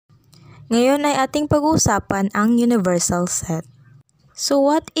Ngayon ay ating pag-uusapan ang universal set. So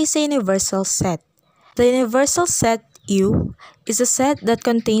what is a universal set? The universal set U is a set that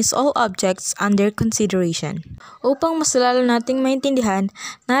contains all objects under consideration. Upang mas lalo nating maintindihan,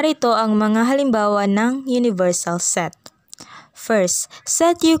 narito ang mga halimbawa ng universal set. First,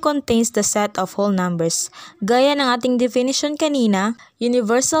 set U contains the set of whole numbers. Gaya ng ating definition kanina,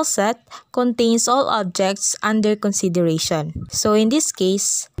 universal set contains all objects under consideration. So in this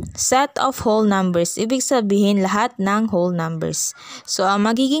case, set of whole numbers, ibig sabihin lahat ng whole numbers. So ang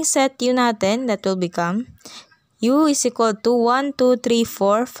magiging set U natin, that will become U is equal to 1, 2, 3,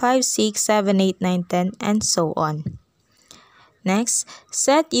 4, 5, 6, 7, 8, 9, 10, and so on. Next,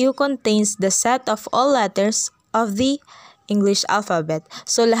 set U contains the set of all letters of the English alphabet.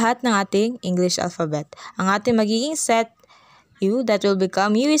 So, lahat ng ating English alphabet. Ang ating magiging set U, that will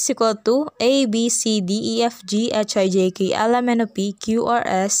become U is equal to A, B, C, D, E, F, G, H, I, J, K, L, M, N, O, P, Q, R,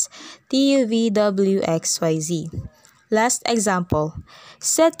 S, T, U, V, W, X, Y, Z. Last example.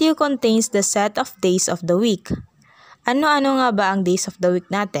 Set U contains the set of days of the week. Ano-ano nga ba ang days of the week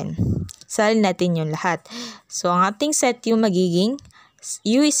natin? Salin natin yung lahat. So, ang ating set U magiging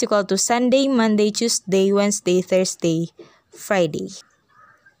U is equal to Sunday, Monday, Tuesday, Wednesday, Thursday, Friday.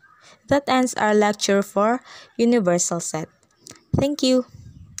 That ends our lecture for universal set. Thank you.